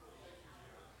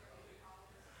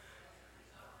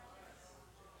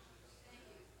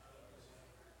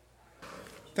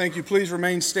Thank you. Please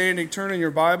remain standing. Turn in your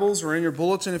Bibles or in your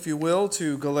bulletin, if you will,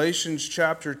 to Galatians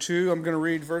chapter 2. I'm going to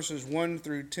read verses 1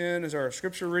 through 10 as our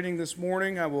scripture reading this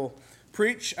morning. I will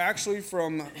preach actually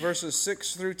from verses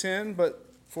 6 through 10, but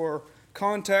for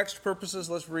context purposes,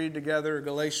 let's read together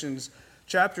Galatians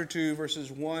chapter 2, verses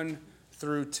 1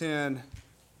 through 10.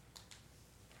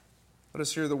 Let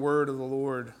us hear the word of the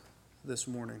Lord this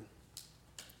morning.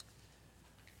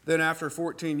 Then after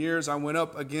 14 years, I went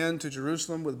up again to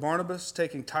Jerusalem with Barnabas,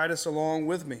 taking Titus along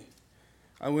with me.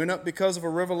 I went up because of a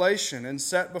revelation and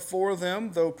set before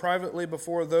them, though privately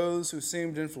before those who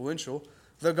seemed influential,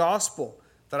 the gospel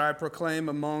that I proclaim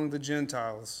among the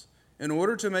Gentiles, in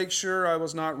order to make sure I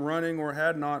was not running or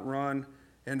had not run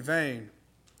in vain.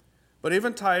 But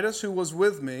even Titus, who was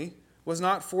with me, was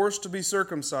not forced to be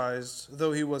circumcised,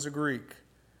 though he was a Greek.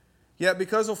 Yet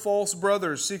because of false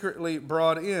brothers secretly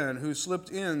brought in, who slipped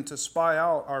in to spy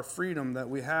out our freedom that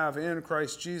we have in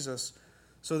Christ Jesus,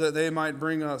 so that they might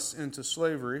bring us into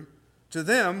slavery, to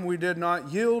them we did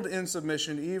not yield in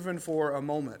submission even for a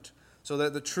moment, so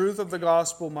that the truth of the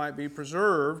gospel might be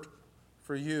preserved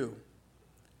for you.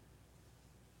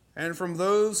 And from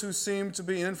those who seemed to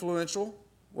be influential,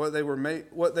 what they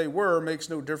were makes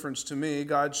no difference to me.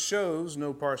 God shows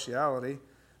no partiality.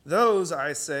 Those,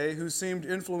 I say, who seemed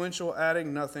influential,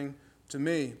 adding nothing to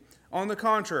me. On the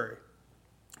contrary,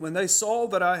 when they saw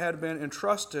that I had been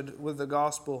entrusted with the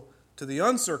gospel to the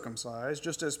uncircumcised,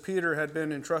 just as Peter had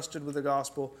been entrusted with the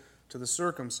gospel to the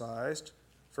circumcised,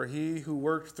 for he who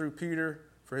worked through Peter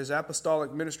for his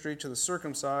apostolic ministry to the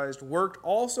circumcised worked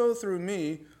also through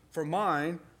me for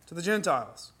mine to the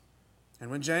Gentiles. And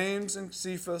when James and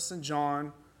Cephas and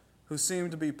John, who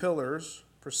seemed to be pillars,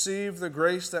 perceived the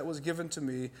grace that was given to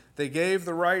me, they gave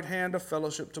the right hand of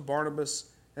fellowship to Barnabas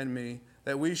and me,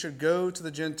 that we should go to the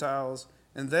Gentiles,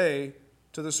 and they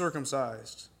to the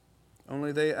circumcised.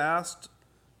 Only they asked us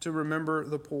to remember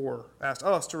the poor,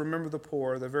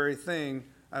 the very thing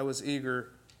I was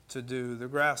eager to do. The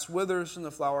grass withers and the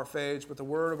flower fades, but the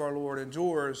word of our Lord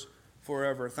endures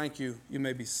forever. Thank you. You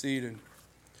may be seated.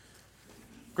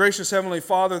 Gracious Heavenly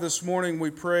Father, this morning we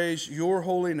praise your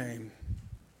holy name.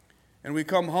 And we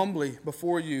come humbly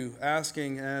before you,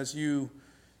 asking as you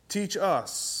teach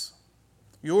us,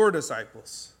 your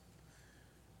disciples,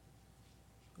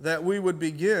 that we would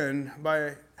begin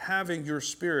by having your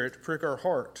Spirit prick our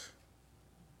heart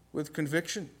with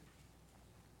conviction,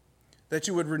 that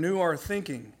you would renew our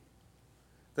thinking,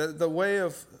 that the way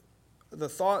of the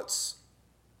thoughts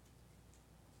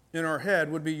in our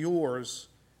head would be yours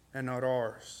and not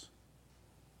ours.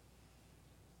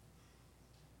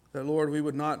 That, Lord, we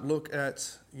would not look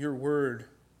at your word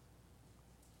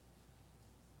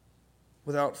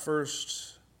without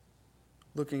first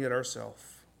looking at ourselves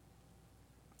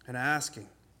and asking,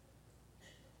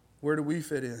 where do we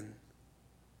fit in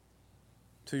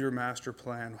to your master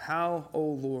plan? How, O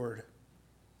Lord,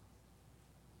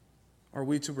 are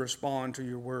we to respond to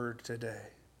your word today?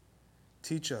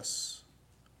 Teach us,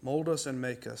 mold us, and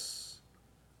make us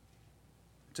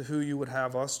to who you would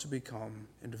have us to become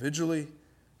individually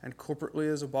and corporately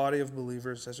as a body of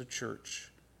believers, as a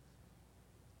church.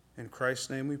 In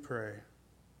Christ's name we pray.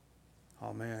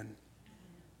 Amen.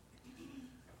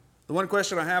 The one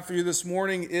question I have for you this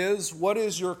morning is, what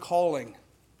is your calling?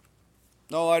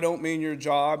 No, I don't mean your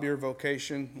job, your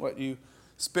vocation, what you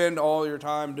spend all your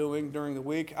time doing during the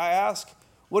week. I ask,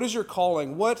 what is your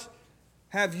calling? What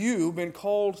have you been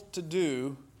called to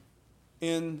do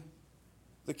in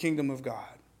the kingdom of God?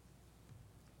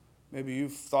 Maybe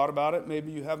you've thought about it,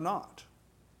 maybe you have not.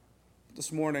 This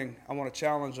morning, I want to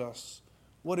challenge us.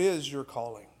 What is your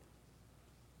calling?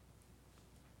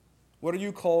 What are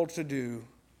you called to do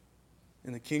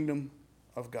in the kingdom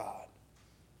of God?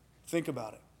 Think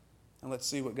about it, and let's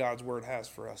see what God's word has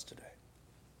for us today.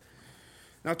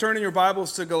 Now, turning your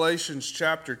Bibles to Galatians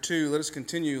chapter 2, let us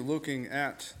continue looking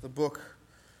at the book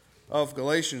of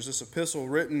Galatians, this epistle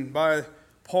written by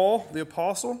Paul, the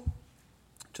apostle,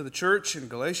 to the church in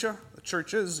Galatia, the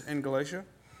churches in Galatia,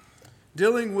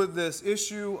 dealing with this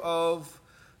issue of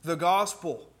the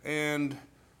gospel and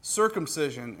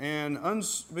circumcision and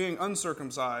being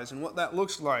uncircumcised and what that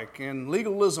looks like, and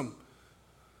legalism.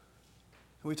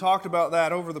 We talked about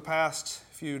that over the past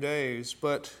few days,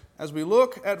 but as we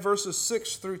look at verses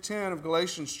 6 through 10 of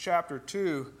Galatians chapter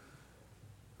 2,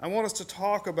 I want us to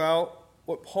talk about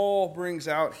what Paul brings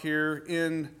out here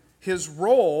in his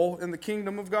role in the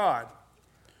kingdom of God,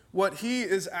 what he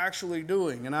is actually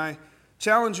doing. And I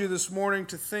challenge you this morning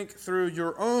to think through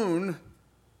your own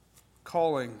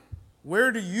calling.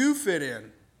 Where do you fit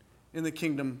in the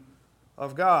kingdom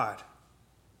of God?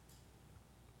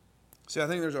 See, I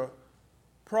think there's a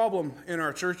problem in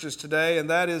our churches today, and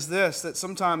that is this, that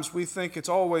sometimes we think it's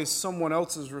always someone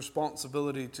else's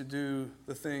responsibility to do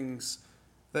the things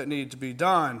that need to be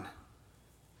done.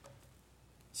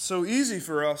 It's so easy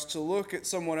for us to look at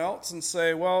someone else and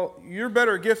say, well, you're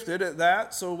better gifted at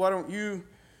that, so why don't you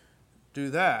do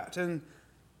that? And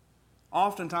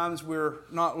oftentimes we're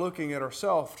not looking at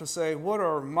ourselves to say, what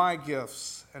are my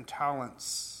gifts and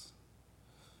talents?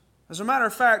 As a matter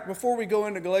of fact, before we go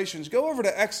into Galatians, go over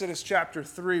to Exodus chapter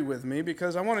 3 with me,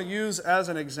 because I want to use as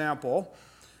an example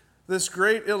this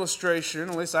great illustration,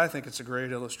 at least I think it's a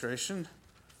great illustration,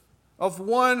 of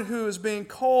one who is being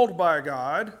called by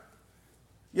God,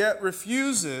 yet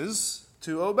refuses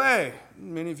to obey.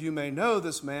 Many of you may know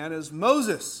this man is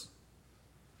Moses.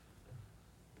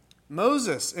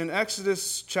 Moses, in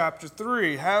Exodus chapter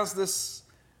 3, has this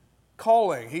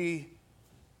calling. He,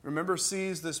 remember,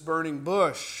 sees this burning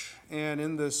bush, and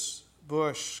in this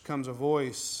bush comes a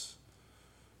voice.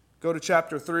 Go to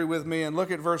chapter 3 with me and look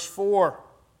at verse 4.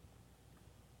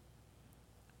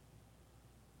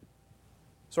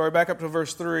 Back up to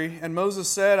verse 3. And Moses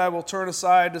said, I will turn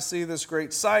aside to see this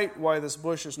great sight, why this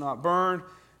bush is not burned.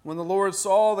 When the Lord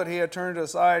saw that he had turned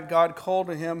aside, God called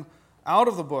to him out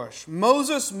of the bush,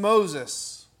 Moses,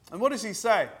 Moses. And what does he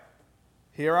say?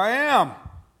 Here I am.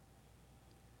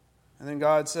 And then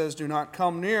God says, do not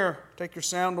come near. Take your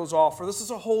sandals off, for this is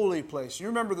a holy place. You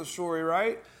remember the story,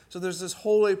 right? So there's this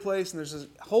holy place, and there's this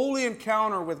holy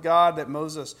encounter with God that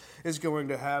Moses is going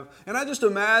to have. And I just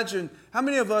imagine how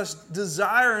many of us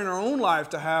desire in our own life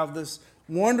to have this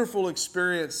wonderful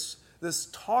experience, this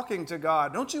talking to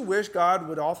God. Don't you wish God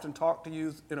would often talk to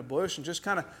you in a bush and just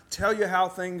kind of tell you how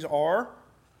things are?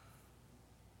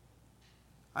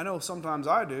 I know sometimes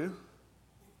I do.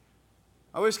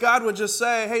 I wish God would just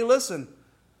say, hey, listen,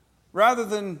 rather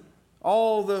than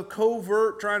all the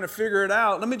covert trying to figure it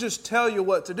out, let me just tell you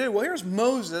what to do. Well, here's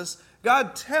Moses.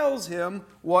 God tells him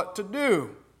what to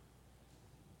do.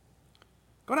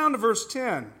 Go down to verse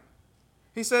 10.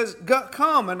 He says,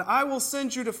 come, and I will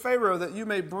send you to Pharaoh that you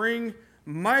may bring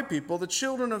my people, the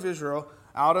children of Israel,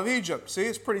 out of Egypt. See,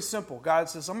 it's pretty simple. God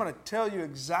says, I'm going to tell you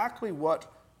exactly what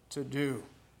to do.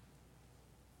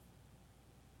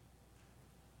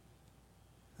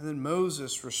 And then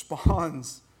Moses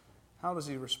responds. How does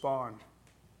he respond?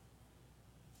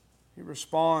 He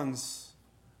responds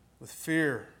with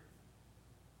fear.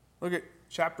 Look at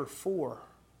chapter 4,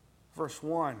 verse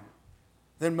 1.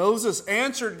 Then Moses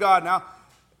answered God. Now,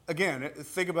 again,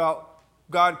 think about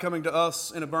God coming to us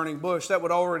in a burning bush. That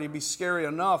would already be scary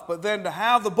enough. But then to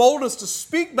have the boldness to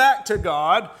speak back to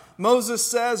God, Moses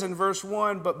says in verse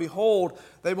 1, but behold,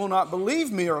 they will not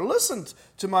believe me or listen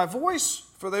to my voice,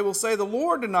 for they will say, the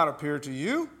Lord did not appear to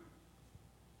you.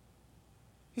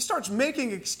 He starts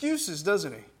making excuses,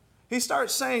 doesn't he? He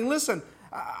starts saying, listen,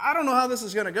 I don't know how this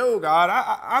is going to go, God.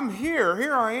 I'm here.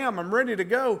 Here I am. I'm ready to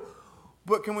go.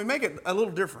 But can we make it a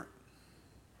little different?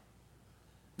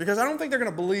 Because I don't think they're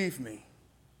going to believe me.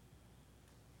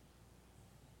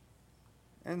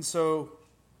 And so,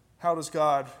 how does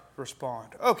God respond?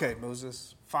 Okay,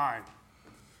 Moses, fine.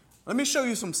 Let me show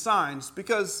you some signs,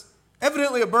 because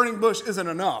evidently a burning bush isn't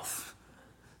enough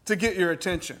to get your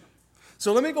attention.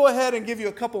 So let me go ahead and give you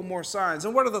a couple more signs.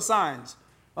 And what are the signs?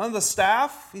 On the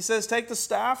staff, he says, take the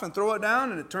staff and throw it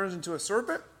down, and it turns into a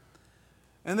serpent.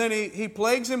 And then he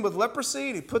plagues him with leprosy,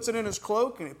 and he puts it in his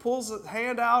cloak, and he pulls the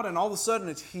hand out, and all of a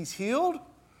sudden he's healed.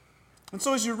 And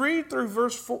so as you read through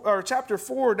chapter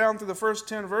 4 down through the first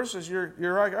 10 verses, you're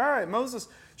like, all right, Moses,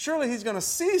 surely he's going to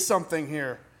see something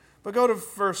here. But go to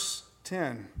verse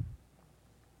 10.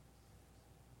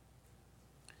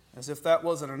 As if that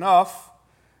wasn't enough,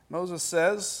 Moses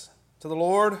says to the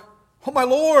Lord, oh, my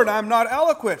Lord, I am not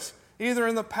eloquent, either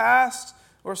in the past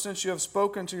or since you have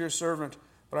spoken to your servant,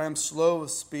 but I am slow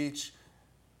of speech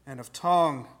and of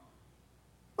tongue.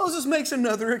 Moses makes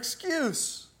another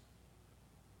excuse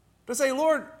to say,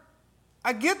 Lord,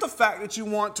 I get the fact that you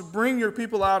want to bring your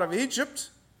people out of Egypt,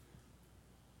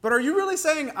 but are you really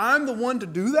saying I'm the one to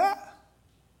do that?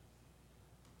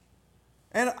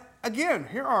 And again,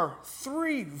 here are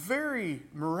 3 very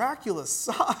miraculous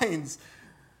signs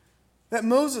that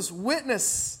Moses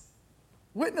witnesses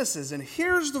and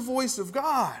hears the voice of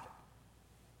God.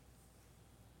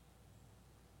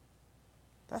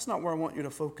 That's not where I want you to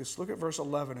focus. Look at verse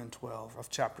 11 and 12 of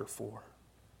chapter 4.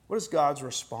 What is God's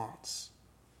response?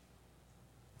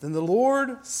 Then the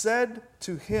Lord said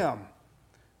to him,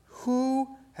 who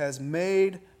has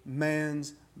made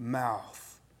man's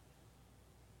mouth?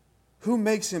 Who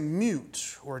makes him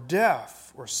mute or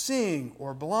deaf or seeing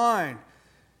or blind?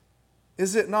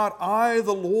 Is it not I,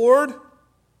 the Lord?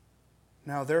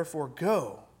 Now therefore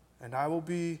go, and I will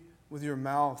be with your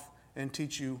mouth and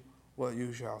teach you what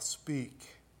you shall speak.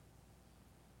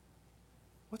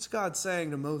 What's God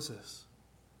saying to Moses?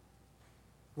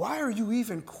 Why are you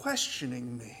even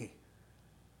questioning me?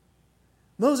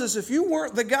 Moses, if you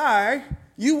weren't the guy,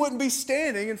 you wouldn't be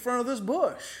standing in front of this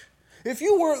bush. If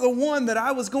you weren't the one that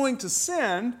I was going to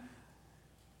send,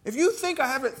 if you think I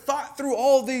haven't thought through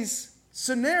all these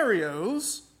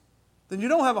scenarios, then you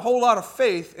don't have a whole lot of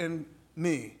faith in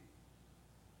me.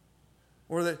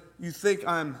 Or that you think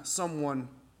I'm someone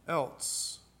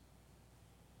else.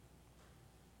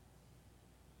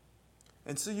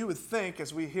 And so you would think,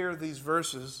 as we hear these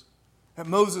verses, that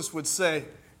Moses would say,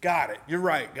 got it, you're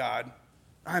right, God.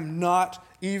 I'm not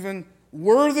even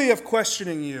worthy of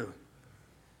questioning you.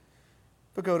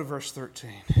 But go to verse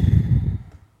 13.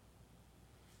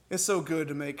 It's so good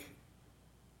to make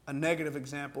a negative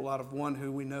example out of one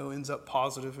who we know ends up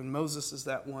positive, and Moses is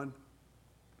that one.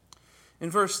 In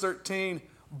verse 13,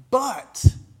 but,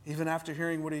 even after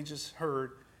hearing what he just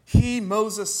heard,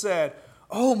 Moses said,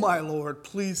 oh my Lord,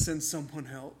 please send someone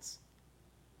else.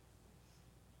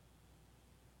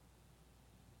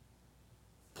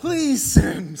 Please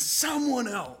send someone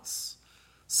else.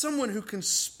 Someone who can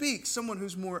speak, someone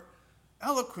who's more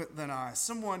eloquent than I,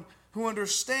 someone who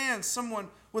understands, someone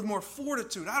with more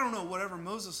fortitude. I don't know, whatever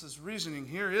Moses' reasoning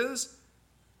here is.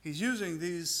 He's using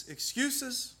these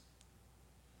excuses.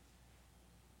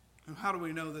 And how do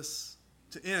we know this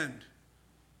to end?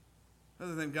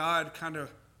 Other than God kind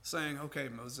of saying, okay,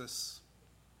 Moses,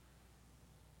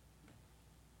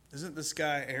 isn't this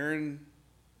guy Aaron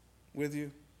with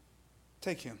you?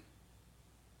 Take him.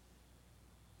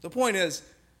 The point is,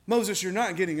 Moses, you're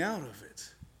not getting out of it.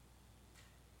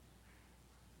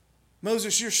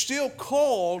 Moses, you're still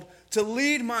called to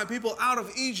lead my people out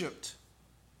of Egypt.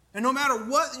 And no matter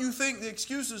what you think the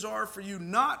excuses are for you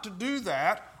not to do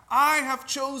that, I have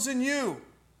chosen you.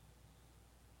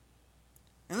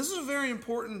 And this is a very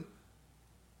important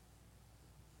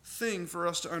thing for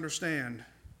us to understand.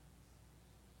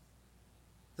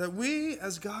 That we,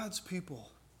 as God's people,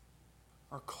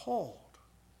 are called.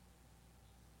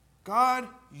 God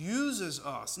uses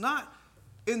us, not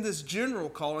in this general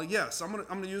calling. Yes, I'm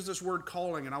going to use this word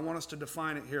calling, and I want us to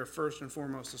define it here first and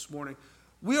foremost this morning.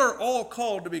 We are all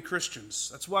called to be Christians.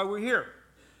 That's why we're here.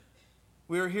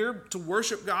 We are here to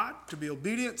worship God, to be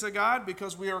obedient to God,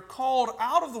 because we are called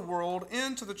out of the world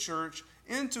into the church,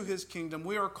 into His kingdom.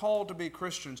 We are called to be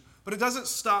Christians. But it doesn't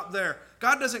stop there.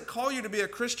 God doesn't call you to be a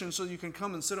Christian so you can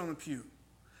come and sit on the pew.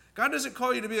 God doesn't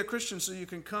call you to be a Christian so you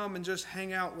can come and just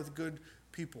hang out with good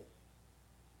people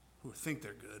who think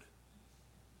they're good.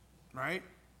 Right?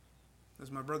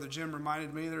 As my brother Jim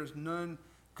reminded me, there's none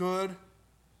good.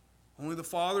 Only the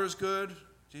Father is good.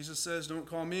 Jesus says, don't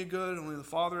call me good, only the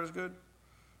Father is good.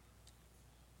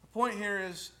 The point here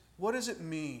is, what does it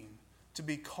mean to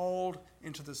be called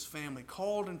into this family,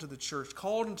 called into the church,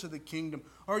 called into the kingdom?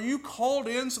 Are you called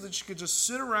in so that you could just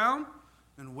sit around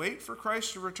and wait for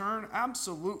Christ to return?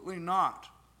 Absolutely not.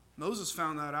 Moses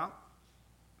found that out.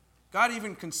 God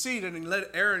even conceded and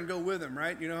let Aaron go with him,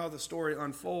 right? You know how the story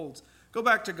unfolds. Go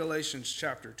back to Galatians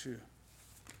chapter 2.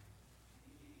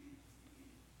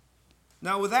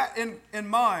 Now, with that in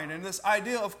mind, and this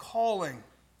idea of calling,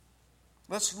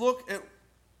 let's look at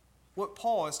what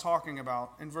Paul is talking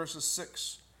about in verses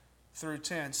 6 through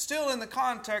 10. Still in the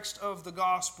context of the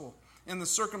gospel, in the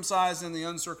circumcised and the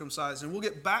uncircumcised. And we'll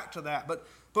get back to that.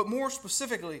 But more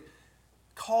specifically,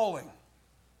 calling.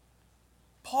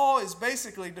 Paul is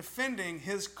basically defending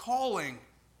his calling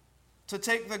to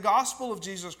take the gospel of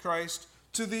Jesus Christ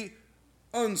to the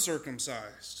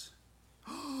uncircumcised.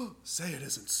 Say it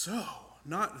isn't so.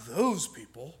 Not those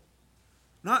people.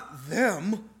 Not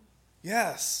them.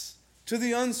 Yes, to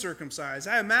the uncircumcised.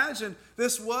 I imagine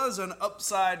this was an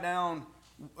upside down,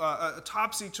 a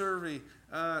topsy-turvy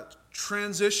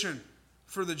transition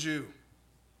for the Jew.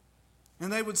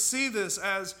 And they would see this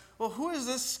as, well, who is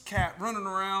this cat running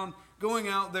around, going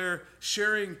out there,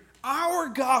 sharing our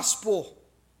gospel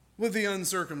with the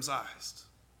uncircumcised?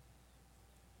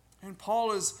 And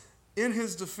Paul is, in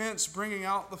his defense, bringing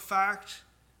out the fact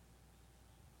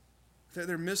that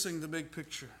they're missing the big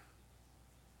picture,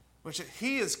 which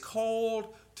he is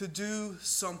called to do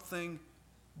something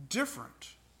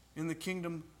different in the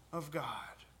kingdom of God.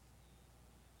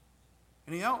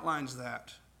 And he outlines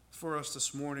that for us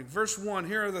this morning. Verse 1,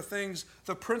 here are the things,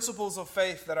 the principles of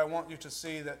faith that I want you to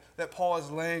see that Paul is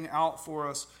laying out for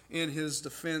us in his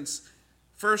defense.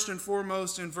 First and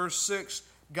foremost, in verse 6,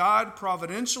 God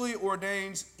providentially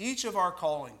ordains each of our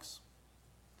callings.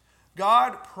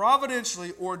 God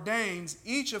providentially ordains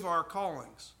each of our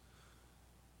callings.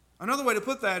 Another way to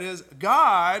put that is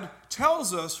God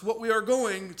tells us what we are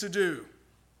going to do.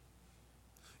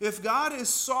 If God is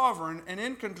sovereign and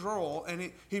in control,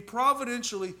 and He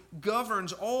providentially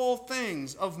governs all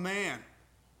things of man,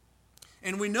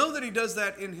 and we know that He does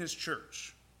that in His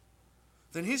church,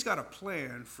 then He's got a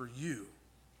plan for you,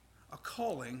 a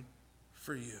calling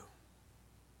for you.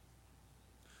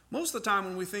 Most of the time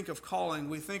when we think of calling,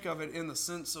 we think of it in the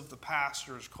sense of the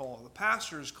pastor's call. The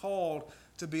pastor is called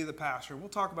to be the pastor. We'll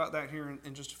talk about that here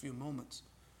in just a few moments.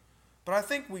 But I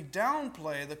think we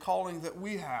downplay the calling that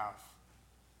we have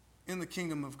in the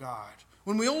kingdom of God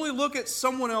when we only look at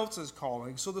someone else's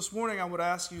calling. So this morning I would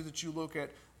ask you that you look at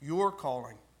your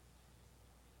calling.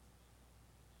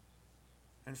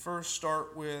 And first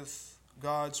start with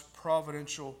God's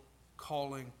providential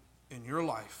calling in your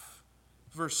life.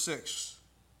 Verse 6.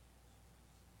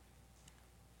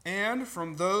 And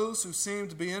from those who seem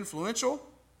to be influential,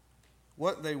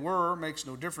 what they were makes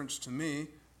no difference to me.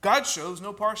 God shows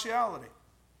no partiality.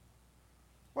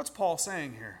 What's Paul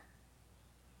saying here?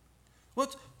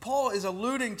 What Paul is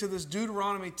alluding to this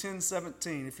Deuteronomy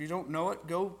 10:17. If you don't know it,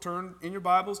 go turn in your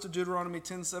Bibles to Deuteronomy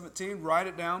 10:17. Write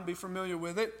it down. Be familiar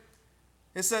with it.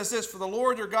 It says this, "For the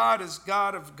Lord your God is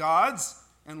God of gods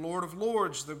and Lord of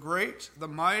lords, the great, the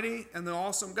mighty, and the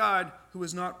awesome God, who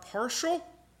is not partial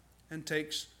and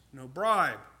takes no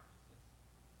bribe."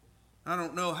 I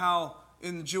don't know how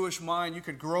in the Jewish mind you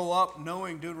could grow up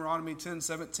knowing Deuteronomy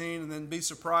 10:17 and then be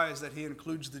surprised that he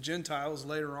includes the Gentiles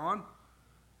later on.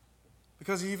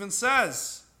 Because he even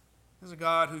says, he's a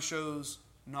God who shows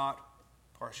not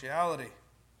partiality.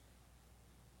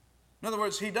 In other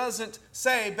words, he doesn't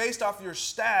say based off your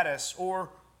status or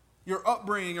your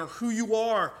upbringing or who you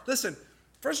are. Listen,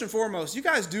 first and foremost, you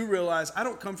guys do realize I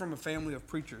don't come from a family of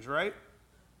preachers, right?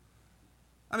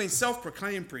 I mean,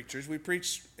 self-proclaimed preachers. We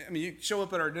preach, you show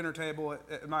up at our dinner table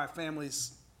at my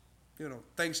family's,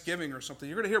 Thanksgiving or something.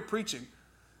 You're going to hear preaching.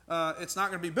 It's not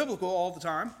going to be biblical all the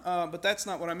time, but that's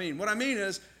not what I mean. What I mean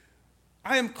is,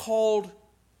 I am called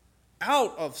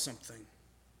out of something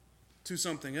to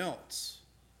something else.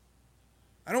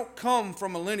 I don't come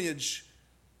from a lineage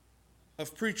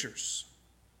of preachers.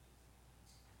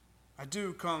 I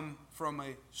do come from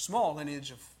a small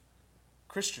lineage of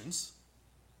Christians.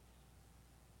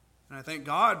 And I thank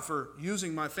God for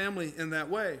using my family in that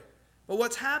way. But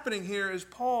what's happening here is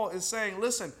Paul is saying,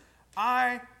 listen,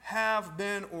 I have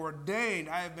been ordained,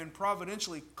 I have been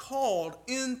providentially called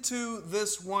into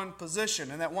this one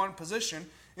position. And that one position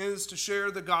is to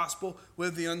share the gospel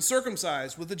with the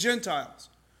uncircumcised, with the Gentiles.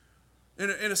 In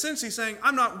a sense, he's saying,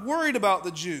 I'm not worried about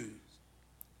the Jews.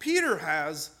 Peter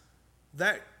has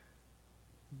that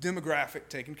demographic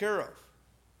taken care of.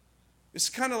 It's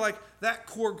kind of like that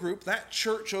core group, that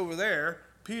church over there,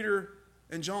 Peter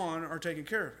and John are taking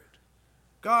care of it.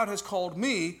 God has called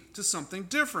me to something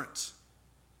different.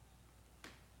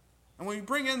 And when you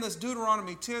bring in this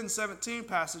Deuteronomy 10:17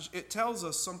 passage, it tells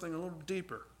us something a little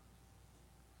deeper.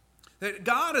 That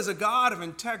God is a God of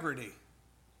integrity.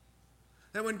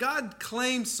 That when God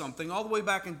claims something, all the way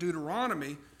back in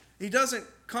Deuteronomy, he doesn't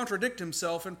contradict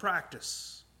himself in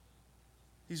practice.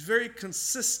 He's very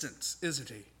consistent, isn't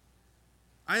he?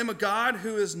 I am a God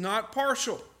who is not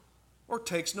partial or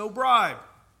takes no bribe.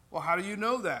 Well, how do you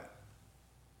know that?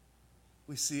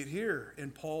 We see it here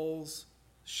in Paul's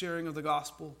sharing of the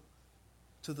gospel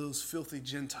to those filthy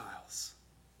Gentiles,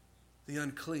 the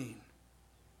unclean.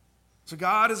 So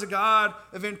God is a God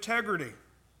of integrity.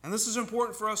 And this is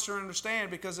important for us to understand,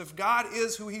 because if God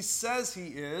is who he says he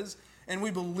is, and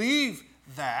we believe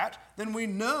that, then we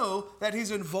know that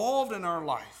he's involved in our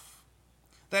life,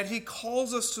 that he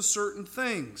calls us to certain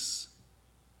things.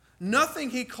 Nothing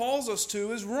he calls us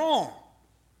to is wrong.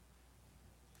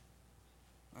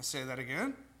 I say that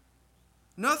again.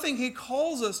 Nothing he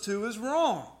calls us to is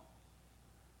wrong.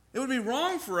 It would be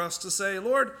wrong for us to say,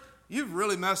 Lord, you've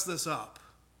really messed this up.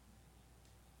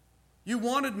 You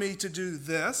wanted me to do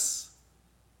this,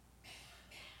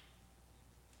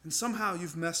 and somehow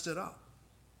you've messed it up.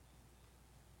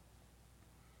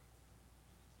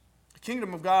 The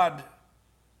kingdom of God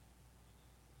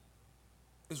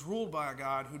is ruled by a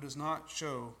God who does not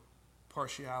show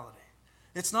partiality.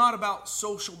 It's not about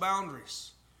social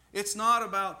boundaries. It's not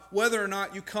about whether or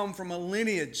not you come from a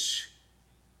lineage.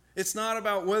 It's not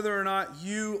about whether or not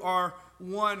you are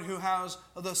one who has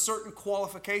the certain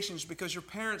qualifications because your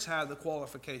parents had the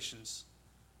qualifications.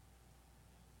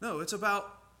 No, it's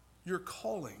about your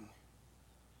calling.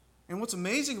 And what's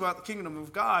amazing about the kingdom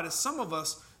of God is some of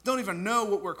us don't even know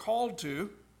what we're called to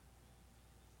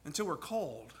until we're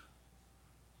called.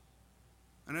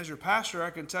 And as your pastor, I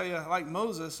can tell you, like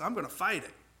Moses, I'm going to fight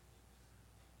it.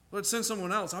 Lord, send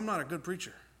someone else. I'm not a good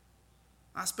preacher.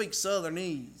 I speak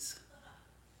Southernese.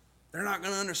 They're not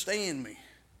going to understand me.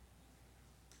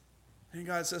 And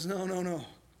God says, no.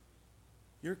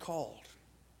 You're called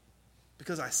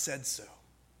because I said so.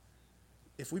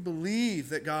 If we believe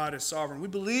that God is sovereign, we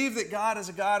believe that God is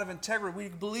a God of integrity, we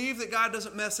believe that God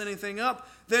doesn't mess anything up,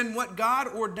 then what God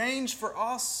ordains for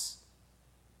us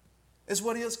is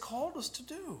what He has called us to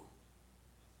do.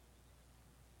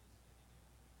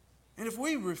 And if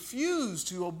we refuse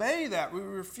to obey that, we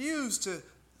refuse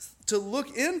to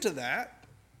look into that,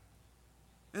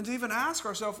 and to even ask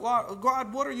ourselves,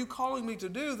 God, what are you calling me to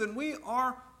do? Then we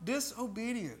are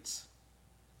disobedient.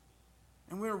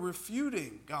 And we're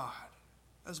refuting God,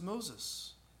 as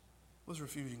Moses was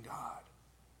refuting God.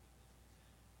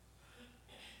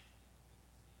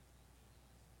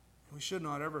 We should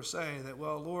not ever say that,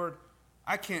 well, Lord,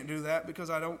 I can't do that because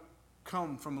I don't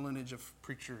come from a lineage of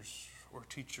preachers or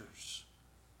teachers.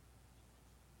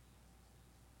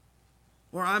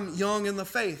 Or I'm young in the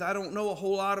faith. I don't know a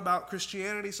whole lot about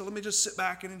Christianity, so let me just sit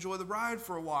back and enjoy the ride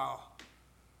for a while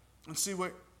and see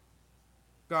what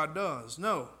God does.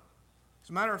 No. As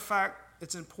a matter of fact,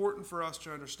 it's important for us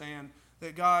to understand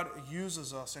that God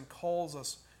uses us and calls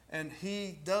us, and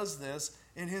He does this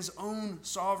in His own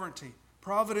sovereignty,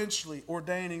 providentially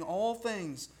ordaining all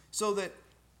things so that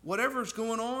whatever's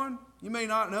going on, you may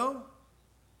not know,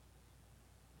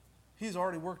 He's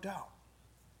already worked out.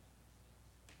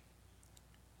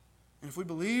 And if we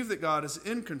believe that God is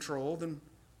in control, then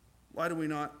why do we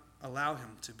not allow Him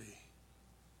to be?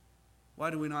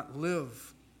 Why do we not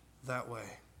live that way?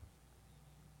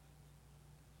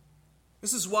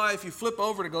 This is why if you flip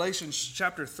over to Galatians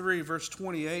chapter 3, verse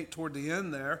 28, toward the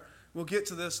end there, we'll get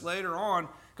to this later on.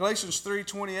 Galatians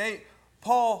 3:28,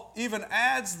 Paul even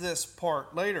adds this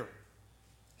part later.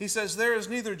 He says, there is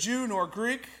neither Jew nor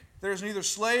Greek, there is neither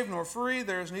slave nor free,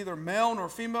 there is neither male nor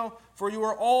female, for you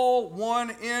are all one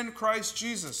in Christ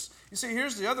Jesus. You see,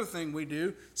 here's the other thing we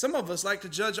do. Some of us like to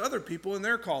judge other people in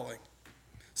their calling.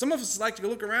 Some of us like to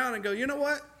look around and go, you know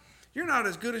what? You're not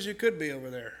as good as you could be over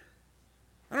there.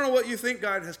 I don't know what you think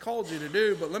God has called you to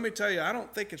do, but let me tell you, I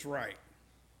don't think it's right.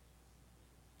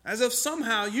 As if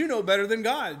somehow you know better than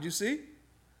God, you see?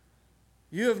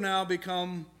 You have now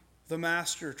become the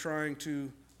master trying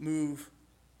to move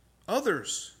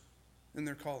others in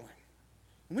their calling.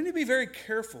 And we need to be very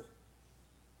careful.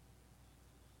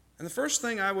 And the first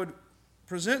thing I would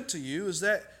present to you is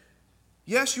that,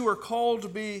 yes, you are called to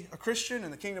be a Christian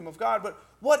in the kingdom of God, but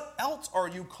what else are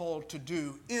you called to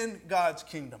do in God's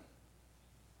kingdom?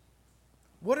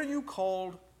 What are you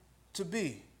called to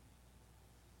be?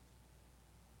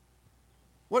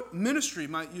 What ministry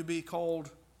might you be called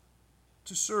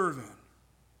to serve in?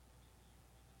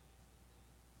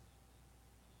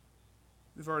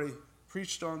 We've already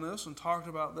preached on this and talked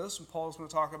about this, and Paul's going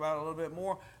to talk about it a little bit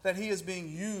more, that he is being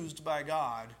used by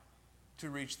God to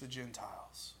reach the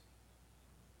Gentiles.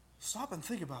 Stop and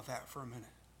think about that for a minute.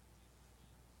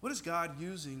 What is God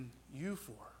using you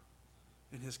for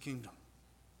in His kingdom?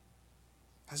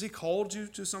 Has He called you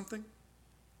to something?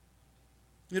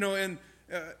 You know,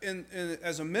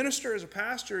 as a minister, as a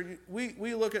pastor,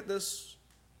 we look at this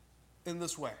in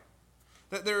this way.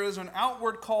 That there is an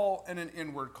outward call and an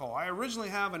inward call. I originally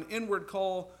have an inward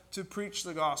call to preach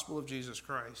the gospel of Jesus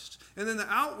Christ. And then the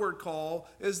outward call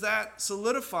is that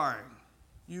solidifying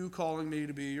you calling me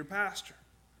to be your pastor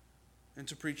and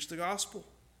to preach the gospel.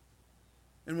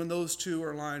 And when those two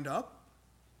are lined up,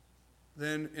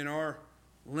 then in our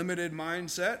limited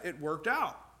mindset, it worked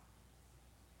out.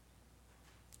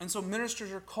 And so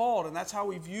ministers are called, and that's how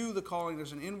we view the calling.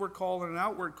 There's an inward call and an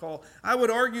outward call. I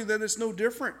would argue that it's no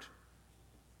different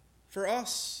for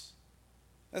us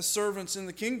as servants in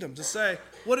the kingdom to say,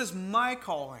 what is my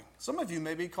calling? Some of you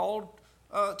may be called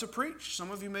to preach. Some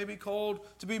of you may be called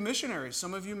to be missionaries.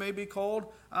 Some of you may be called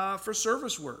for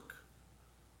service work.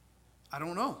 I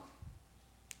don't know.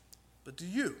 But do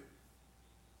you?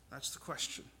 That's the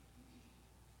question.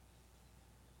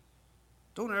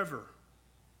 Don't ever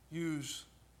use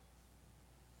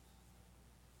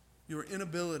your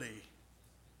inability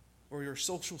or your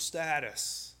social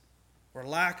status or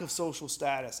lack of social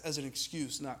status as an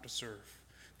excuse not to serve.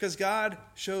 Because God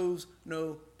shows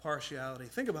no partiality.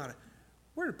 Think about it.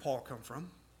 Where did Paul come from?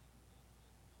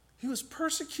 He was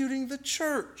persecuting the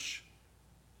church.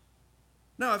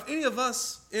 Now, if any of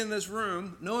us in this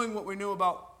room, knowing what we knew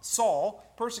about Saul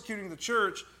persecuting the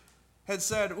church, had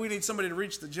said, we need somebody to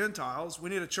reach the Gentiles, we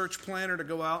need a church planter to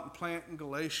go out and plant in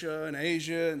Galatia and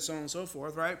Asia and so on and so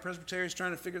forth, right? Presbyterians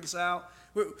trying to figure this out.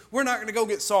 We're not going to go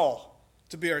get Saul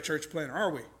to be our church planter, are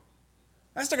we?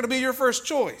 That's not going to be your first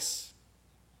choice.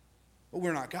 But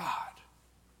we're not God.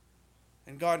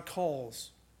 And God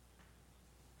calls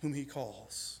whom he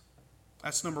calls.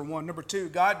 That's number one. Number two,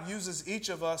 God uses each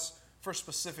of us for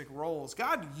specific roles.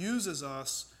 God uses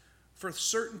us for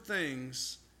certain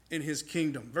things in his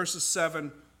kingdom. Verses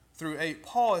 7 through 8.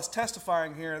 Paul is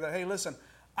testifying here that, hey, listen,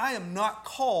 I am not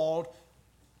called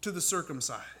to the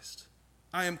circumcised.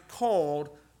 I am called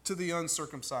to the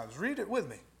uncircumcised. Read it with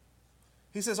me.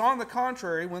 He says, on the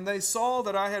contrary, when they saw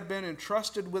that I had been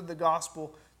entrusted with the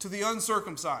gospel to the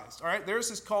uncircumcised. All right, there's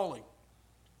his calling.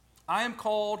 I am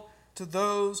called to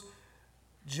those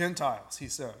Gentiles, he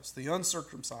says, the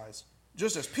uncircumcised,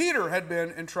 just as Peter had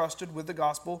been entrusted with the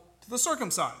gospel to the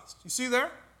circumcised. You see there?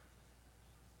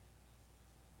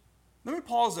 Let me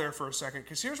pause there for a second,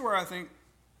 because here's where I think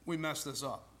we mess this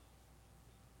up.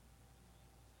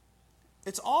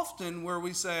 It's often where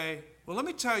we say, well, let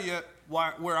me tell you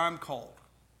where I'm called,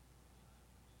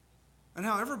 and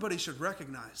how everybody should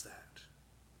recognize that.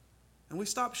 And we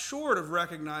stop short of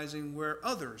recognizing where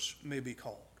others may be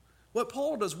called. What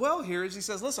Paul does well here is he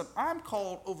says, listen, I'm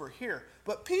called over here,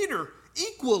 but Peter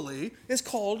equally is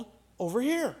called over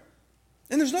here.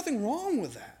 And there's nothing wrong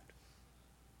with that.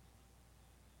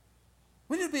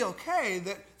 We need to be okay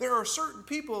that there are certain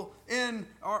people in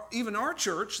even our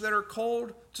church that are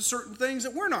called to certain things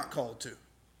that we're not called to.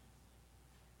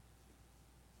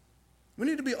 We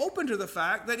need to be open to the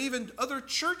fact that even other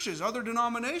churches, other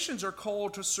denominations are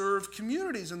called to serve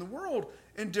communities in the world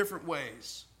in different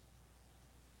ways.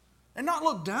 And not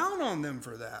look down on them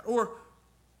for that or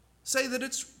say that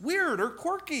it's weird or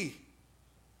quirky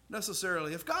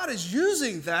necessarily. If God is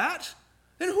using that,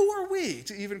 then who are we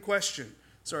to even question?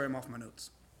 Sorry, I'm off my notes.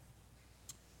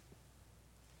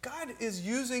 God is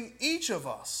using each of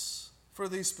us for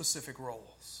these specific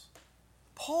roles.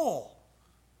 Paul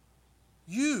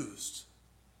used,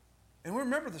 and we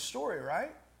remember the story,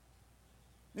 right?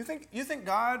 You think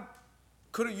God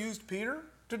could have used Peter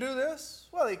to do this?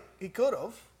 Well, he could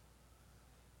have.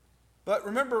 But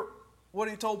remember what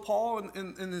he told Paul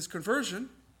in his conversion.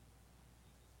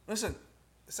 Listen,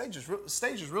 the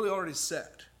stage is really already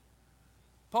set.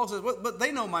 Paul says, but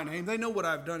they know my name. They know what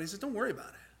I've done. He says, don't worry about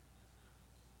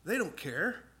it. They don't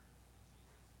care.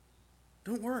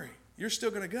 Don't worry. You're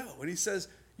still going to go. And he says,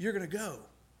 you're going to go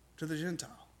to the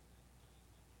Gentile.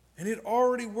 And it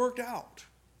already worked out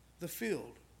the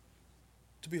field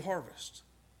to be harvest.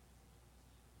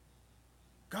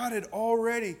 God had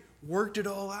already worked it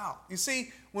all out. You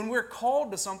see, when we're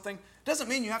called to something, it doesn't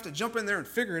mean you have to jump in there and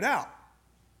figure it out.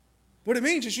 What it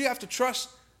means is you have to trust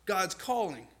God's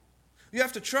calling. You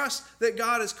have to trust that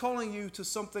God is calling you to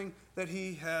something that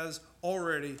he has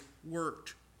already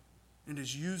worked and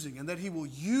is using, and that he will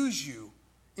use you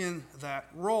in that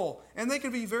role. And they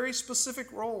can be very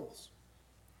specific roles.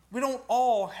 We don't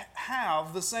all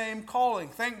have the same calling.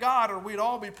 Thank God, or we'd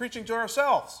all be preaching to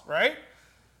ourselves, right?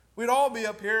 We'd all be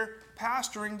up here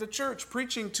pastoring the church,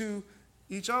 preaching to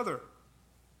each other.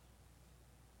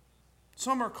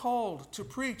 Some are called to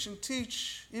preach and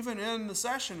teach, even in the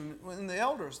session, in the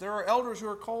elders. There are elders who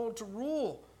are called to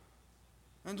rule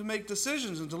and to make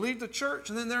decisions and to lead the church.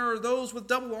 And then there are those with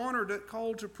double honor that are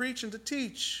called to preach and to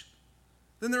teach.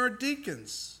 Then there are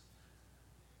deacons.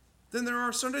 Then there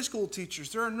are Sunday school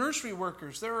teachers. There are nursery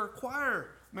workers. There are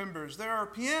choir members. There are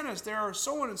pianists. There are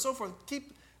so on and so forth.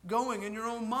 Keep going in your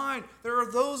own mind. There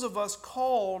are those of us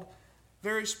called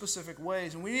very specific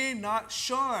ways. And we need not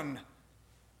shun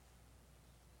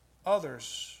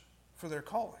others for their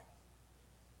calling.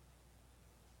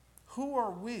 Who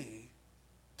are we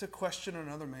to question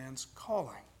another man's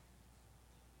calling?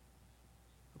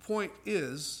 The point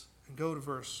is, and go to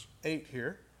verse 8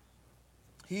 here,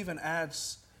 he even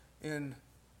adds in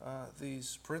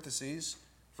these parentheses,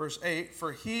 verse 8,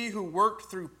 for he who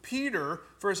worked through Peter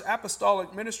for his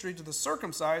apostolic ministry to the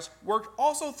circumcised worked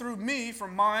also through me for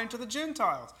mine to the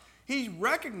Gentiles. He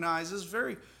recognizes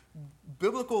very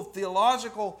biblical,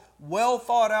 theological, well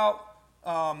thought out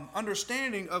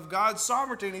understanding of God's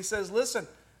sovereignty. And he says, listen,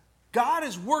 God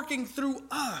is working through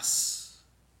us.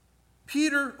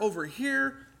 Peter over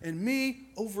here and me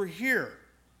over here.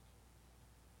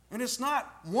 And it's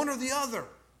not one or the other.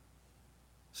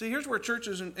 See, here's where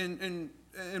churches and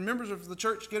members of the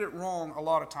church get it wrong a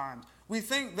lot of times. We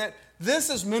think that this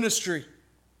is ministry.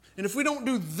 And if we don't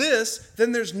do this,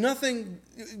 then there's nothing,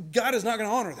 God is not going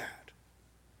to honor that.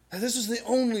 And this is the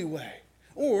only way.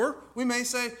 Or we may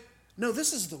say, no,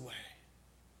 this is the way.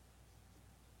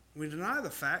 We deny the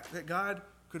fact that God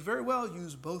could very well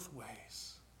use both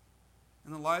ways.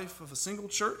 In the life of a single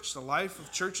church, the life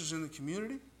of churches in the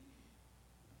community,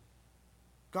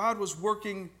 God was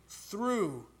working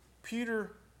through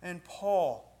Peter and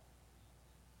Paul.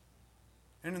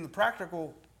 And in the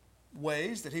practical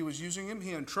ways that he was using him.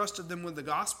 He entrusted them with the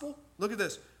gospel. Look at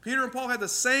this. Peter and Paul had the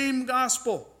same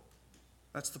gospel.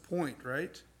 That's the point,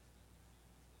 right?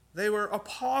 They were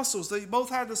apostles. They both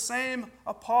had the same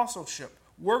apostleship,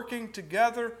 working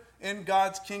together in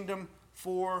God's kingdom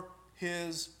for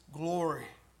his glory.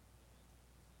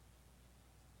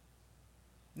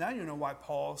 Now you know why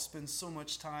Paul spends so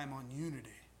much time on unity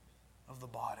of the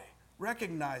body,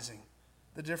 recognizing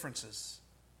the differences,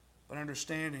 but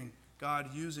understanding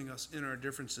God using us in our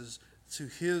differences to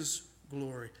his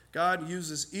glory. God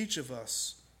uses each of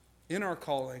us in our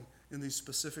calling in these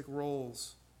specific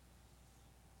roles.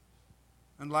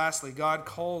 And lastly, God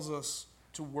calls us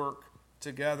to work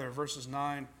together. Verses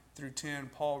 9 through 10,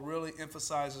 Paul really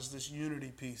emphasizes this unity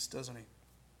piece, doesn't he?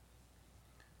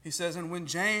 He says, "And when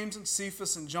James and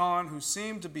Cephas and John, who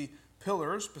seemed to be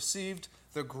pillars, perceived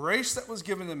the grace that was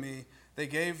given to me, they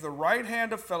gave the right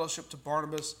hand of fellowship to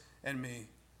Barnabas and me,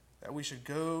 that we should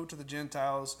go to the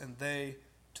Gentiles and they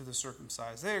to the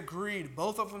circumcised." They agreed.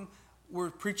 Both of them were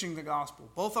preaching the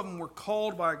gospel. Both of them were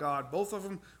called by God. Both of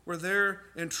them were there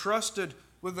entrusted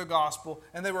with the gospel.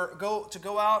 And they were to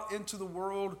go out into the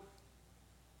world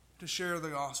to share the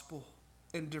gospel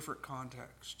in different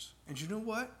contexts. And you know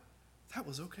what? That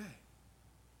was okay.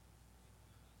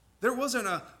 There wasn't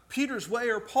a Peter's way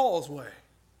or Paul's way.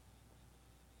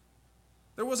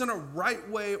 There wasn't a right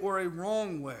way or a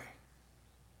wrong way.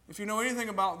 If you know anything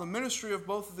about the ministry of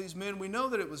both of these men, we know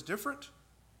that it was different.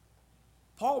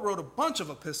 Paul wrote a bunch of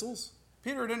epistles.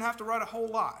 Peter didn't have to write a whole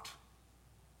lot.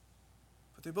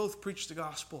 But they both preached the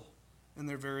gospel in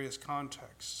their various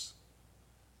contexts,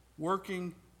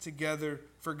 working together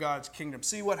for God's kingdom.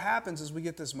 See, what happens is we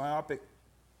get this myopic,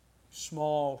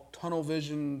 small, tunnel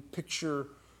vision picture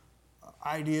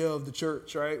idea of the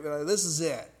church, right? This is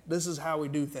it. This is how we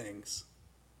do things.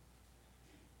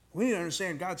 We need to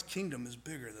understand God's kingdom is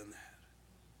bigger than that.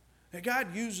 That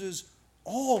God uses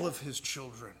all of his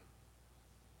children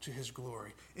to his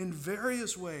glory in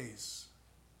various ways.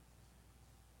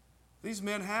 These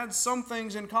men had some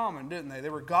things in common, didn't they? They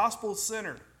were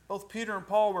gospel-centered. Both Peter and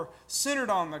Paul were centered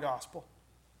on the gospel.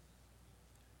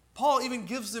 Paul even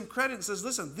gives them credit and says,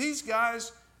 listen, these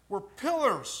guys were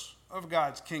pillars of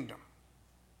God's kingdom.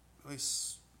 At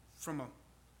least from a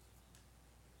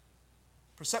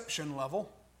perception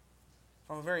level,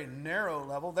 from a very narrow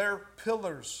level, they're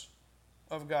pillars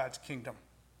of God's kingdom.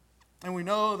 And we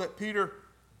know that Peter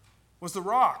was the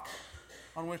rock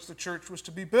on which the church was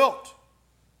to be built.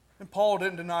 And Paul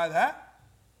didn't deny that.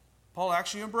 Paul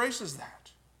actually embraces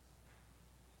that.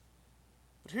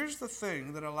 But here's the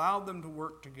thing that allowed them to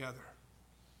work together.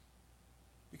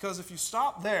 Because if you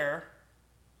stop there,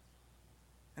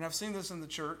 and I've seen this in the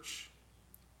church,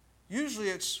 usually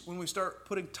it's when we start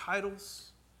putting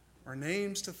titles or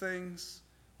names to things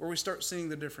where we start seeing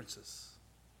the differences.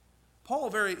 Paul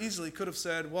very easily could have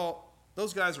said, well,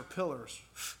 those guys are pillars.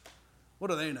 What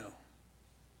do they know?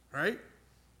 Right?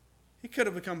 He could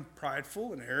have become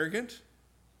prideful and arrogant.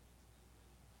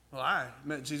 Well, I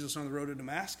met Jesus on the road to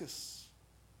Damascus.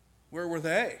 Where were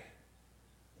they?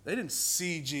 They didn't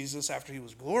see Jesus after he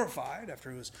was glorified,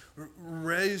 after he was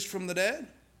raised from the dead.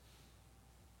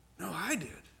 No, I did.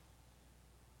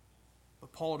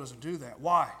 But Paul doesn't do that.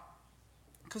 Why?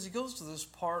 Because he goes to this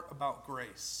part about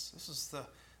grace.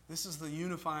 This is the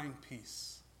unifying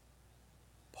piece.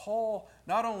 Paul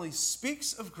not only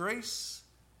speaks of grace,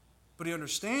 but he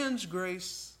understands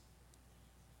grace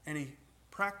and he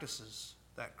practices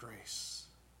that grace.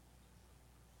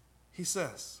 He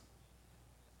says,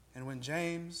 "And when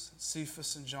James,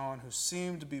 Cephas, and John, who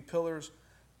seemed to be pillars,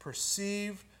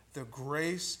 perceived the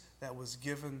grace that was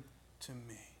given to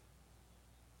me."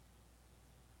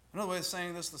 Another way of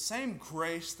saying this, the same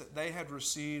grace that they had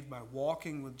received by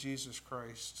walking with Jesus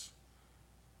Christ,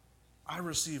 I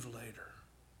received later.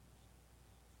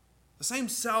 The same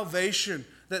salvation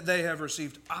that they have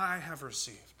received, I have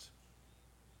received.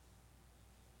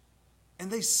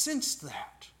 And they sensed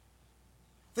that.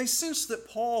 They sensed that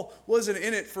Paul wasn't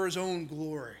in it for his own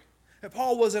glory. That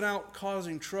Paul wasn't out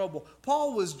causing trouble.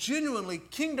 Paul was genuinely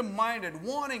kingdom-minded,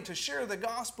 wanting to share the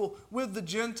gospel with the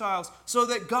Gentiles so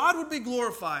that God would be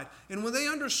glorified. And when they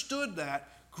understood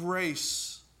that,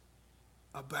 grace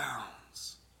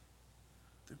abounds.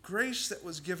 The grace that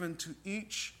was given to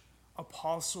each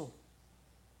apostle.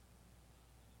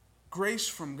 Grace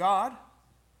from God,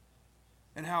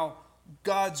 and how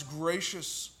God's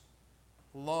gracious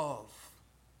love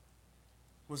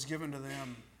was given to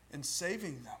them in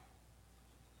saving them.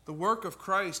 The work of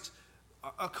Christ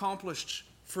accomplished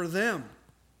for them.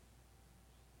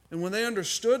 And when they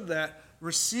understood that,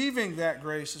 receiving that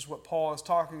grace is what Paul is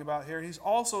talking about here. He's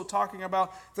also talking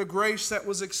about the grace that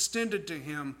was extended to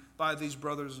him by these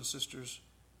brothers and sisters,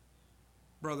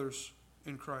 brothers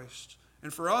in Christ.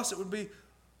 And for us, it would be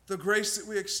the grace that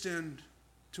we extend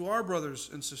to our brothers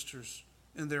and sisters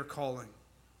in their calling,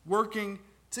 working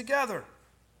together.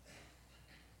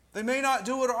 They may not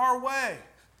do it our way.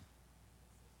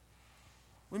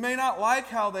 We may not like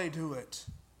how they do it.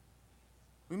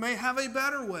 We may have a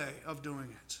better way of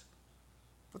doing it.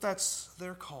 But that's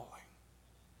their calling.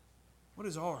 What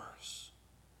is ours?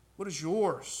 What is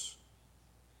yours?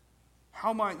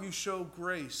 How might you show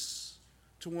grace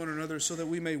to one another so that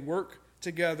we may work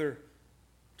together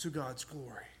to God's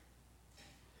glory?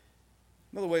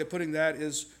 Another way of putting that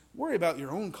is worry about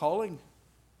your own calling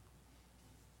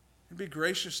and be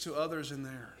gracious to others in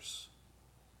theirs.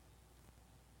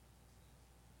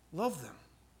 Love them.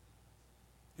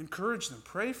 Encourage them.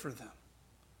 Pray for them.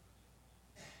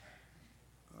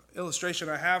 Illustration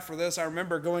I have for this, I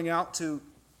remember going out to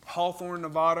Hawthorne,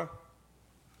 Nevada.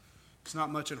 It's not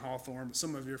much in Hawthorne, but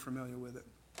some of you are familiar with it.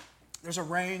 There's a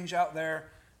range out there.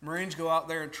 Marines go out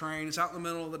there and train. It's out in the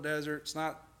middle of the desert. It's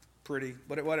not pretty,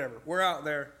 but whatever. We're out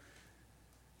there,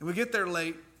 and we get there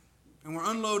late, and we're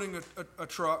unloading a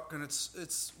truck, and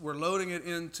we're loading it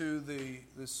into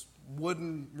this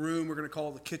wooden room we're going to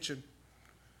call the kitchen.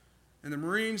 And the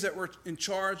Marines that were in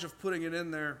charge of putting it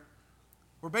in there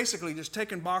were basically just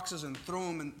taking boxes and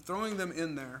throwing them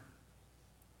in there,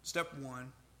 step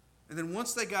one. And then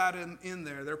once they got in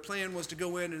there, their plan was to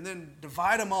go in and then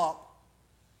divide them up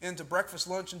into breakfast,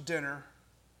 lunch, and dinner.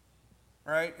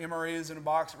 Right? MRE is in a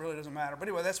box. It really doesn't matter. But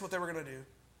anyway, that's what they were going to do.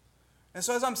 And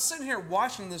so as I'm sitting here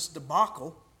watching this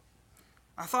debacle,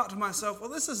 I thought to myself,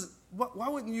 well, why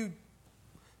wouldn't you,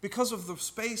 because of the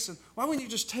space, and why wouldn't you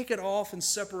just take it off and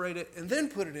separate it and then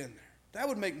put it in there? That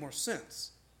would make more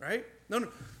sense, right? No.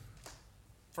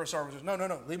 First sergeant says, no,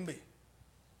 leave them be.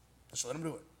 Just let them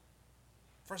do it.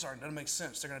 First sergeant, doesn't make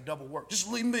sense. They're going to double work.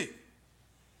 Just leave them be.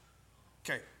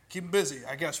 Okay, keep them busy,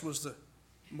 I guess was the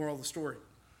moral of the story.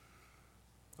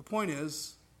 The point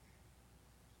is,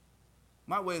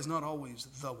 my way is not always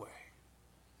the way.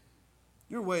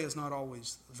 Your way is not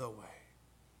always the way.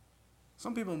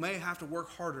 Some people may have to work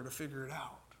harder to figure it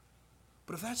out.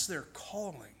 But if that's their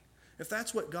calling, if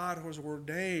that's what God has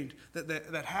ordained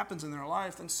that happens in their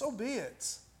life, then so be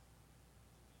it.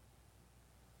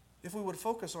 If we would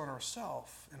focus on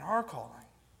ourselves and our calling,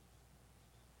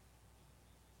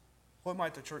 what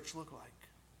might the church look like?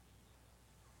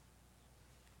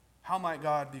 How might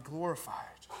God be glorified?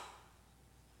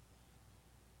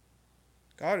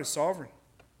 God is sovereign.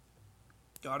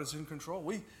 God is in control.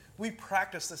 We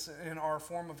practice this in our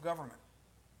form of government.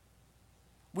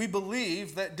 We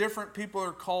believe that different people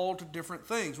are called to different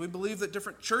things. We believe that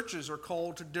different churches are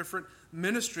called to different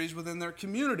ministries within their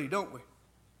community, don't we?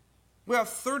 We have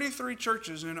 33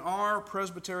 churches in our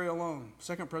presbytery alone,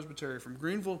 Second Presbytery from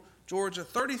Greenville, Georgia,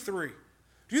 33.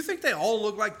 Do you think they all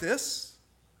look like this?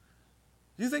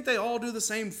 Do you think they all do the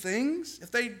same things?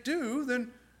 If they do,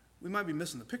 then we might be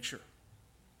missing the picture.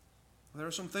 There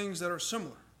are some things that are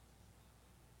similar.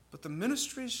 But the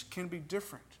ministries can be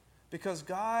different because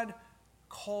God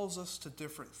calls us to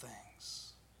different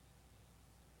things.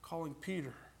 Calling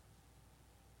Peter,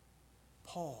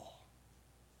 Paul,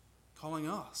 calling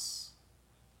us.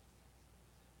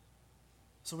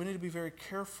 So we need to be very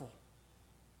careful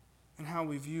in how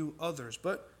we view others,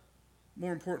 but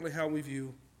more importantly, how we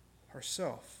view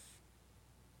ourselves.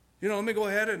 Let me go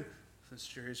ahead and, since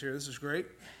Jerry's here, this is great.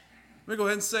 Let me go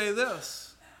ahead and say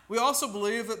this. We also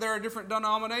believe that there are different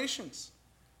denominations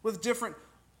with different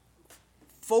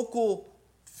focal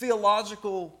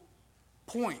theological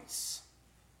points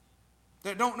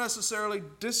that don't necessarily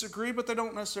disagree, but they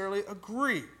don't necessarily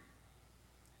agree.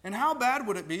 And how bad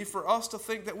would it be for us to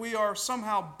think that we are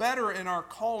somehow better in our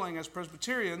calling as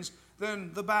Presbyterians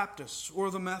than the Baptists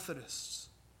or the Methodists?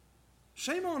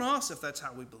 Shame on us if that's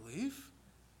how we believe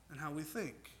and how we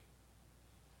think.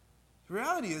 The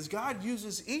reality is God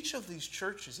uses each of these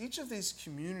churches, each of these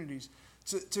communities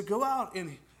to go out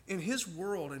in His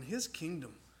world, in His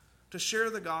kingdom, to share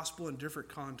the gospel in different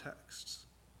contexts.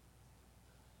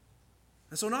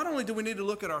 And so not only do we need to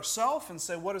look at ourselves and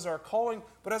say, what is our calling?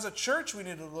 But as a church, we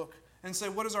need to look and say,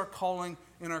 what is our calling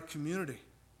in our community?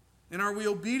 And are we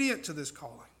obedient to this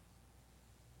calling?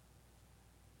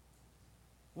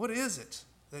 What is it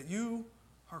that you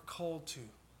are called to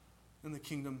in the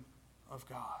kingdom of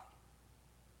God?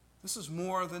 This is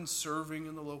more than serving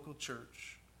in the local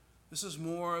church. This is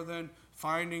more than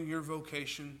finding your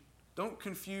vocation. Don't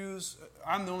confuse,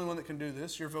 I'm the only one that can do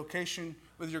this, your vocation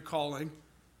with your calling.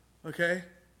 Okay?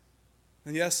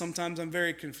 And yes, sometimes I'm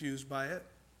very confused by it.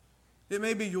 It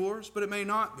may be yours, but it may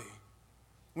not be.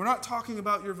 We're not talking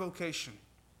about your vocation.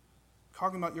 We're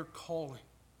talking about your calling.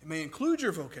 It may include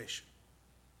your vocation,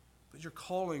 but your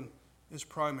calling is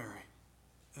primary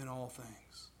in all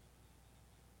things.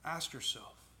 Ask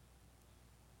yourself,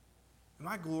 am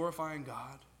I glorifying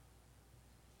God?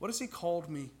 What has He called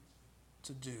me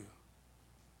to do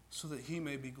so that He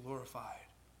may be glorified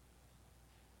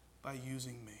by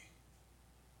using me?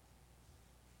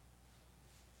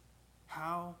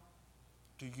 How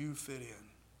do you fit in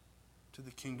to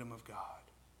the kingdom of God?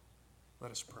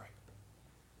 Let us pray.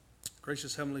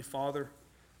 Gracious Heavenly Father,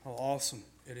 how awesome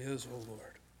it is, O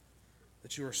Lord,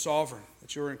 that you are sovereign,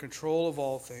 that you are in control of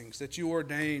all things, that you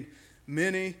ordain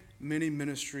many, many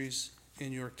ministries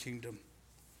in your kingdom.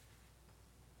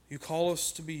 You call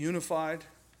us to be unified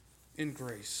in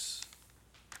grace.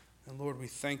 And Lord, we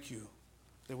thank you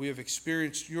that we have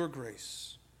experienced your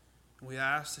grace. And we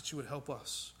ask that you would help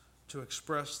us to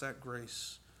express that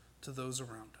grace to those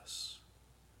around us.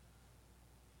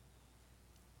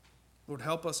 Lord,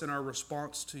 help us in our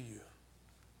response to you.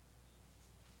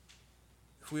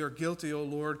 If we are guilty, O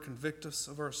Lord, convict us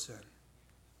of our sin.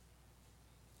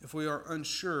 If we are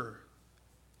unsure,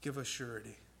 give us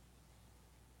surety.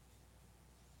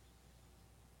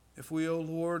 If we, O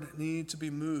Lord, need to be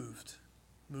moved,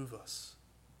 move us,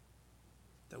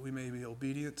 that we may be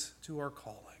obedient to our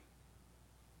calling,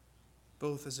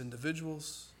 both as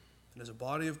individuals and as a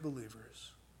body of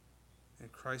believers. In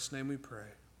Christ's name we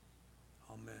pray.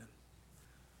 Amen.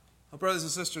 Well, brothers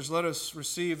and sisters, let us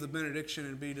receive the benediction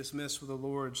and be dismissed with the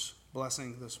Lord's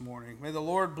blessing this morning. May the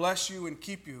Lord bless you and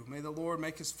keep you. May the Lord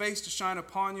make his face to shine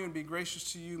upon you and be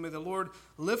gracious to you. May the Lord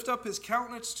lift up his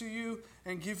countenance to you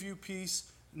and give you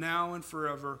peace now and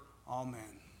forever.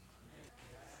 Amen.